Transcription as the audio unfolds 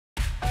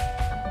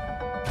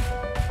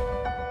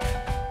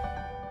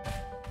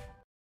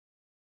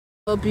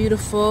Hello,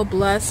 beautiful,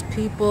 blessed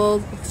people.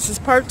 This is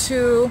part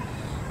 2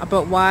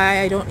 about why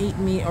I don't eat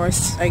meat, or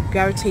I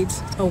gravitate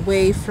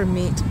away from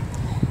meat.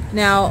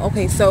 Now,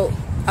 okay, so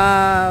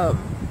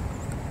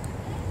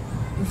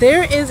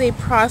there is a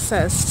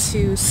process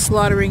to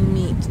slaughtering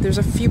meat. There's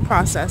a few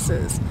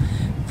processes.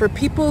 For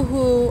people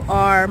who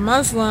are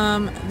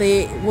Muslim,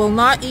 they will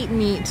not eat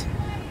meat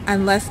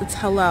unless it's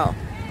halal,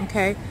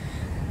 okay?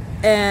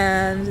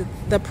 And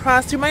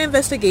through my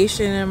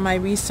investigation and my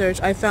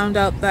research, I found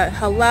out that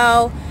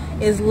halal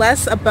is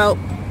less about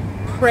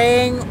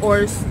praying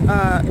or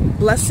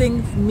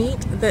blessing meat,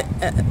 that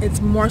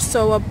it's more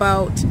so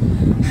about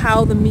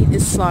how the meat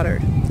is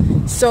slaughtered.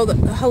 So the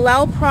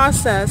halal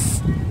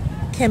process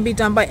can be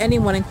done by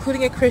anyone,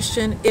 including a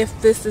Christian,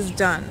 if this is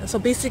done. So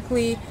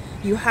basically,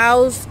 you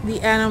house the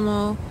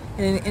animal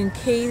in an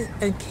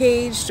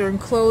encaged or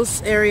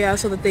enclosed area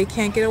so that they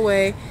can't get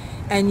away,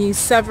 and you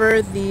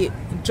sever the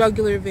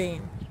jugular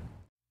vein.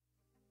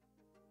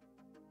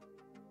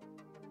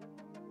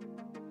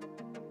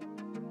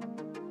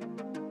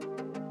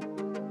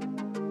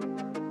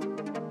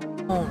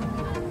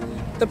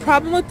 The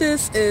problem with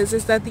this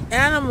is that the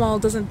animal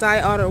doesn't die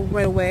out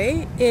right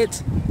away.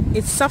 It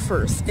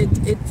suffers.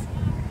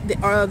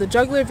 The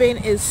jugular vein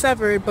is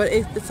severed, but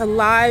it's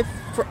alive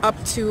for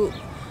up to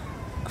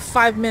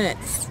 5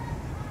 minutes.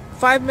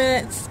 5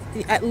 minutes,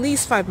 at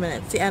least 5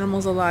 minutes, the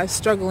animal's alive,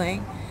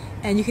 struggling,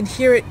 and you can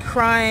hear it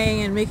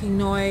crying and making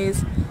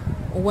noise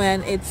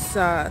when it's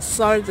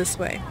slaughtered this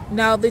way.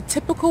 Now, the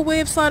typical way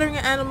of slaughtering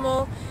an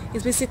animal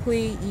is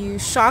basically you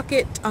shock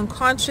it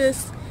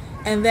unconscious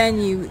and then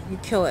you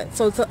kill it.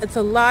 So it's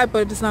alive,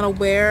 but it's not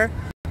aware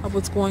of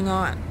what's going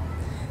on.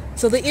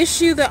 So the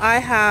issue that I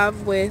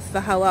have with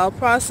the halal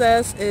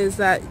process is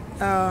that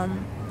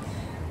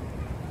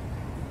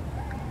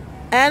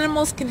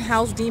animals can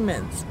house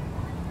demons.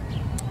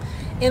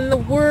 In the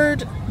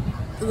Word,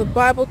 the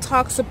Bible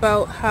talks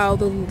about how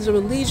there's a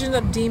legion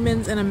of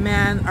demons in a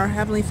man. Our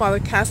Heavenly Father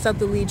cast out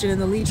the legion, and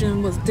the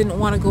legion didn't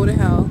want to go to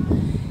hell,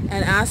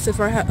 and asked if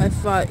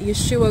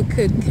Yeshua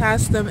could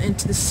cast them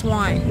into the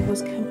swine. He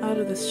was come out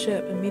of the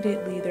ship.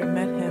 Immediately there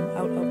met him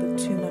out of the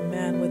tomb a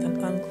man with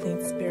an unclean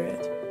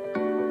spirit.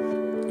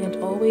 And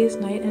always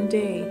night and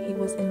day he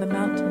was in the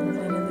mountains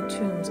and in the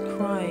tombs,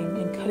 crying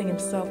and cutting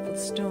himself with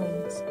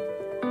stones.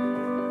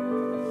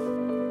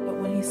 But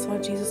when he saw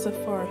Jesus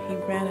afar, he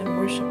ran and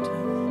worshipped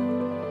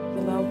him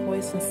with a loud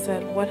voice and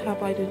said, What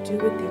have I to do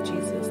with thee,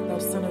 Jesus, thou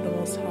Son of the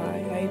Most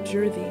High? I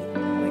adjure thee,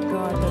 by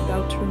God, that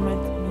thou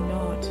torment me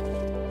not.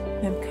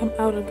 I am come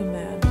out of the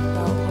man,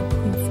 thou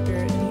unclean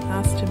spirit. And he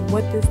asked him,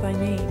 What is thy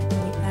name? And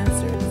he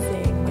answered,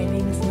 saying, My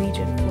name is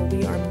Legion, for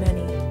we are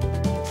many.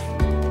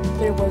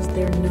 There was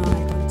there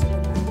nigh unto the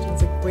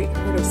mountains a great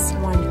herd of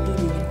swine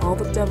feeding, and all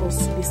the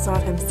devils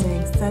besought him,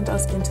 saying, Send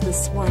us into the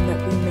swine,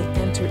 that we may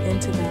enter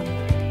into them.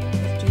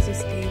 As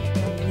Jesus gave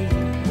them leave,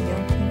 the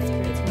unclean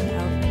spirits went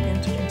out and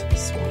entered into the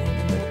swine,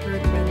 and the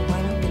herd ran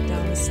violently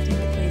down the steep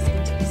place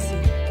into the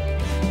sea.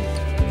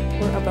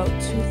 Were about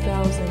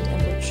 2,000,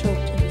 and were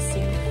choked in the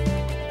sea.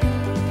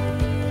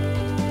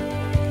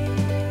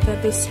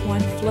 That the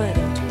swine fled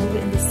and told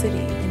it in the city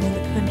and in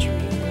the country,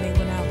 and they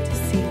went out to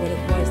see what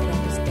it was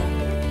that was done.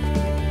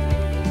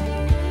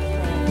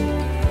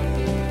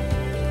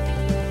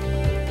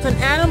 If an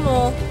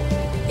animal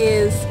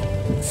is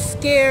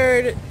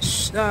scared,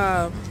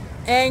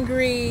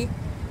 angry,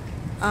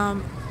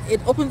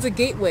 it opens a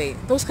gateway.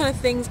 Those kind of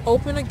things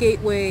open a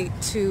gateway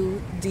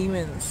to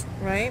demons,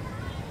 right?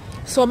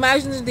 So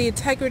imagine the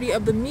integrity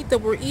of the meat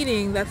that we're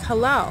eating that's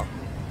halal.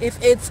 If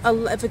it's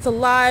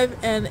alive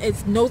and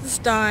it knows it's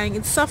dying,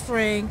 it's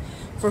suffering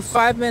for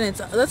 5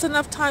 minutes, that's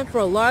enough time for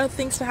a lot of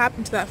things to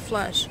happen to that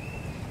flesh.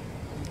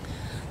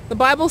 The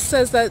Bible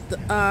says that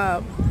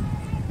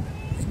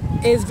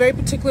it is very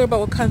particular about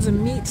what kinds of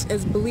meat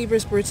as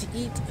believers we're to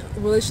eat.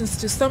 In relation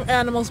to some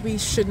animals we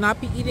should not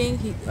be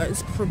eating,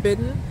 it's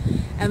forbidden,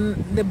 and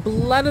the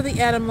blood of the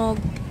animal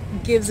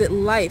gives it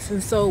life,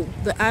 and so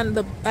the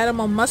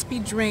animal must be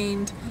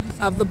drained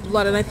of the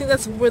blood, and I think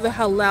that's where the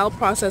halal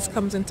process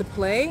comes into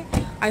play.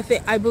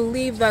 I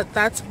believe that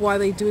that's why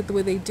they do it the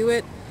way they do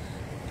it.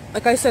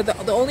 Like I said,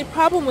 the only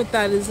problem with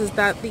that is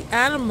that the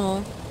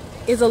animal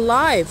is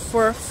alive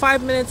for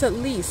 5 minutes at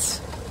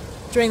least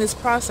during this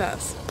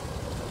process.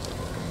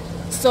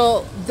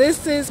 So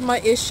this is my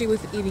issue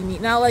with eating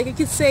meat. Now, like you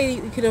could say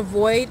you could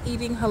avoid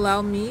eating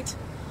halal meat,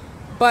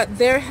 but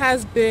there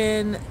has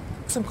been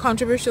some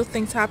controversial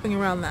things happening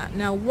around that.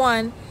 Now,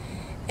 one,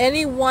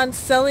 anyone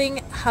selling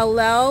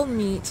halal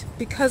meat,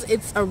 because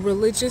it's a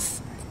religious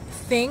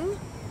thing,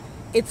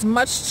 it's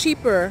much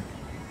cheaper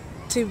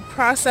to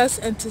process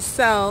and to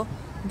sell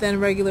than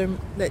regular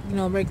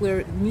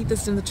meat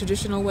that's in the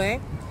traditional way.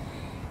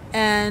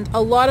 And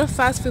a lot of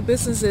fast food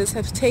businesses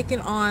have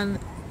taken on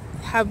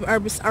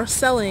are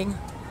selling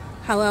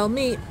halal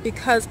meat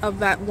because of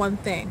that one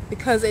thing,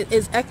 because it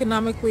is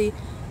economically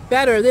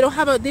better. They don't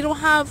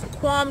have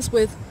qualms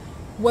with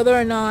whether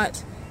or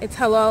not it's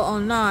halal or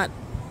not,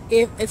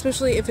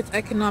 especially if it's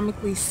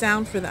economically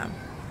sound for them.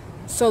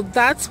 So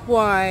that's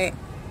why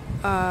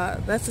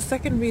That's the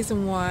second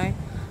reason why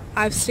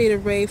I've stayed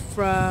away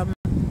from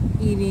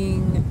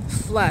eating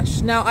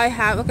flesh. Now I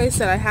have, like I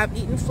said, I have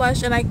eaten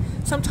flesh, and I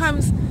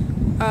sometimes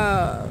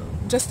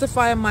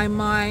justify in my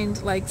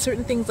mind like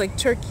certain things like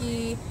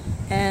turkey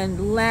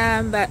and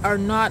lamb that are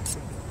not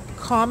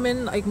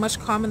common, like much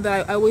common,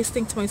 that I always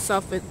think to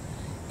myself,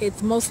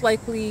 it's most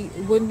likely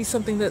wouldn't be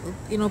something that,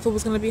 you know, if it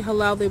was going to be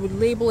halal, they would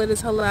label it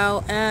as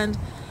halal, and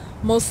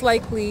most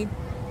likely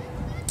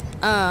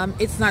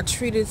it's not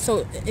treated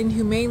so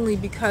inhumanely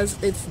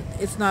because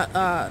it's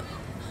not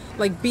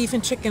like beef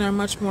and chicken are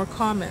much more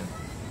common.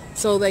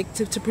 So like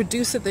to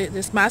produce it,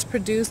 it's mass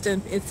produced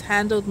and it's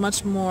handled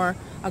much more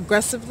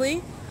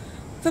aggressively.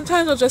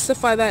 Sometimes I'll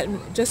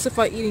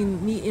justify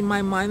eating meat in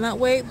my mind that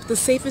way. The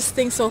safest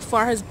thing so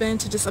far has been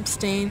to just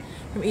abstain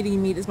from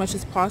eating meat as much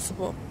as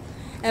possible.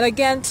 And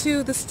again,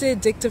 too, this is the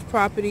addictive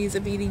properties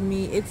of eating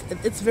meat.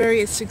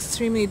 It's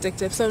extremely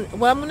addictive. So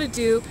what I'm going to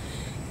do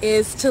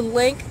is to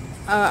link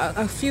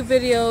a few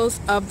videos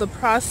of the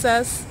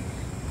process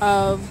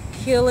of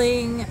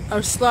killing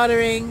or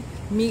slaughtering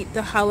meat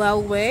the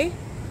halal way.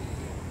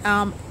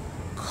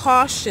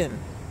 Caution,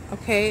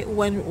 okay,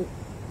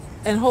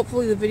 and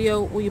hopefully the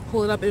video, when you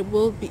pull it up, it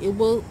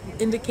will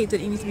indicate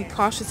that you need to be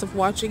cautious of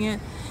watching it.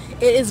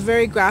 It is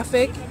very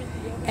graphic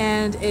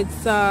and it's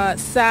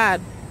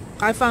sad.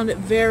 I found it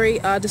very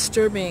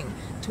disturbing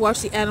to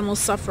watch the animals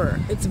suffer.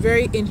 It's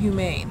very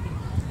inhumane.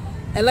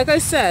 And like I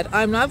said,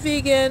 I'm not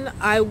vegan.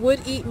 I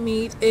would eat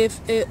meat if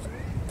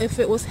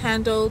it was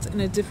handled in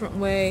a different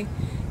way,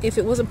 if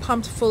it wasn't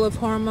pumped full of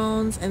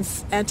hormones and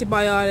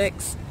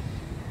antibiotics.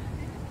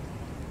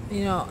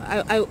 You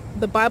know,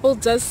 the Bible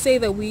does say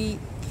that we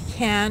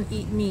can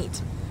eat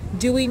meat.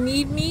 Do we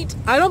need meat?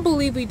 I don't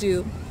believe we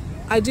do.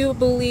 I do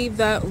believe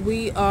that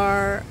we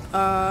are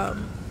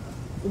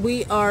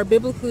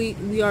biblically,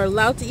 we are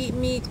allowed to eat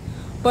meat.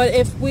 But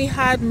if we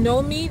had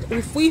no meat,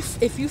 if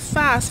you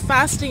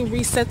fasting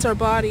resets our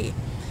body,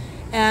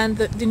 and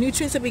the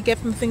nutrients that we get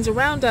from things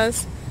around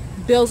us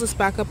builds us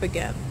back up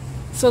again.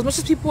 So as much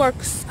as people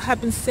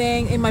have been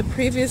saying in my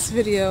previous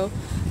video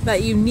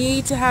that you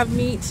need to have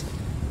meat,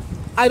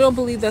 I don't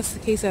believe that's the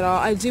case at all.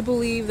 I do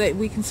believe that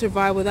we can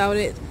survive without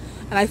it,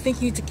 and I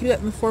think you need to keep that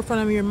in the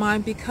forefront of your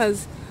mind,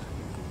 because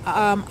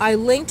I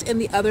linked in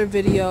the other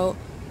video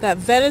that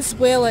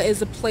Venezuela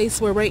is a place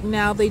where right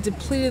now they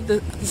depleted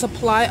the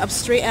supply of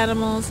stray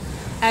animals,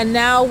 and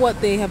now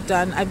what they have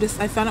done, I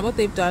found out what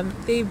they've done.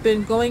 They've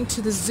been going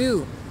to the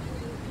zoo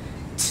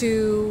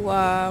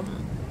to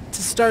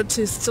start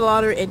to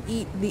slaughter and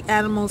eat the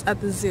animals at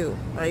the zoo.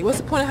 Right? What's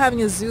the point of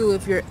having a zoo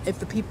if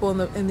the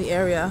people in the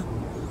area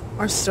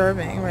are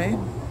starving, right?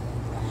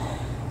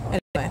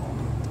 Anyway,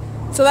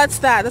 so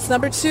that's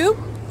number 2.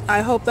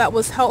 I hope that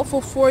was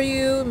helpful for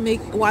you.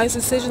 Make wise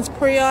decisions,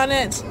 pray on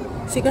it,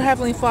 seek our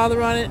Heavenly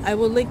Father on it. I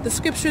will link the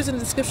scriptures in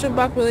the description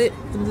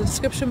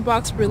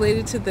box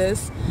related to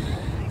this,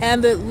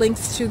 and the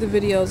links to the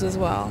videos as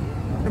well.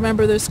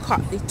 Remember,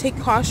 take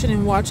caution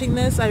in watching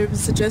this. I would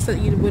suggest that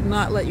you would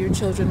not let your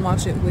children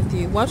watch it with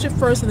you. Watch it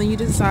first, and then you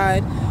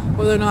decide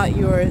whether or not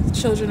your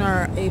children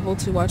are able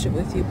to watch it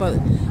with you. But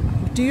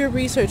do your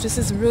research. This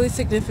is really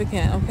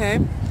significant, okay?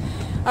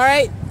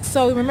 Alright,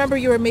 so remember,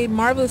 you are made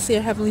marvelously.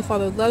 Our Heavenly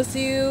Father loves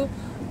you.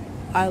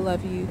 I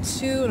love you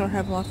too, and our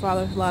Heavenly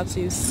Father loves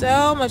you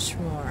so much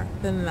more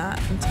than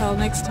that. Until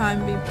next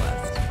time, be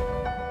blessed.